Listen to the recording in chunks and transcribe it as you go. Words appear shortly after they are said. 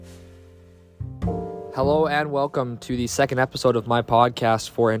Hello and welcome to the second episode of my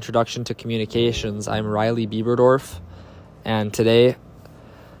podcast for Introduction to Communications. I'm Riley Bieberdorf, and today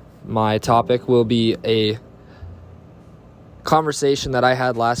my topic will be a conversation that I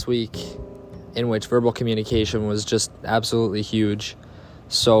had last week in which verbal communication was just absolutely huge.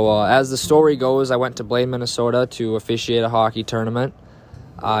 So as the story goes, I went to Blaine, Minnesota to officiate a hockey tournament.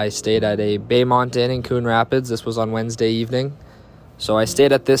 I stayed at a Baymont Inn in Coon Rapids. This was on Wednesday evening. So I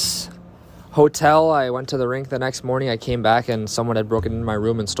stayed at this hotel. I went to the rink the next morning. I came back and someone had broken into my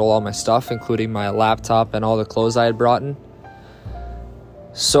room and stole all my stuff, including my laptop and all the clothes I had brought in.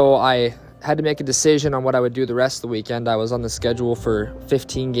 So I had to make a decision on what I would do the rest of the weekend. I was on the schedule for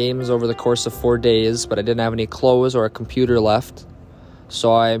 15 games over the course of 4 days, but I didn't have any clothes or a computer left.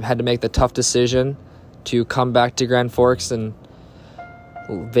 So I had to make the tough decision to come back to Grand Forks and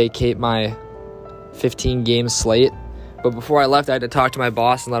vacate my 15 game slate. But before I left, I had to talk to my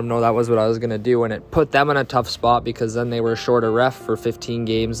boss and let him know that was what I was going to do. And it put them in a tough spot because then they were short a ref for 15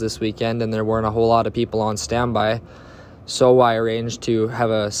 games this weekend and there weren't a whole lot of people on standby. So I arranged to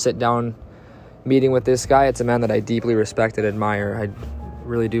have a sit-down meeting with this guy. It's a man that I deeply respect and admire. I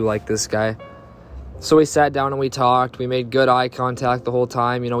really do like this guy. So we sat down and we talked. We made good eye contact the whole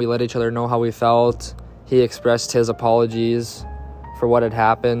time. We let each other know how we felt. He expressed his apologies for what had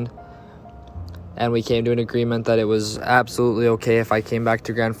happened. And we came to an agreement that it was absolutely okay if I came back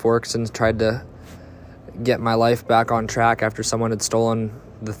to Grand Forks and tried to get my life back on track after someone had stolen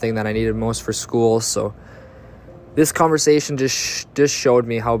the thing that I needed most for school. So this conversation just showed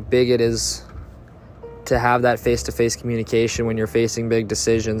me how big it is to have that face-to-face communication when you're facing big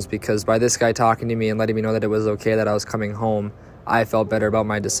decisions, because by this guy talking to me and letting me know that it was okay that I was coming home, I felt better about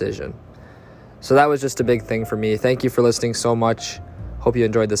my decision. So that was just a big thing for me. Thank you for listening so much. Hope you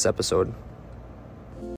enjoyed this episode.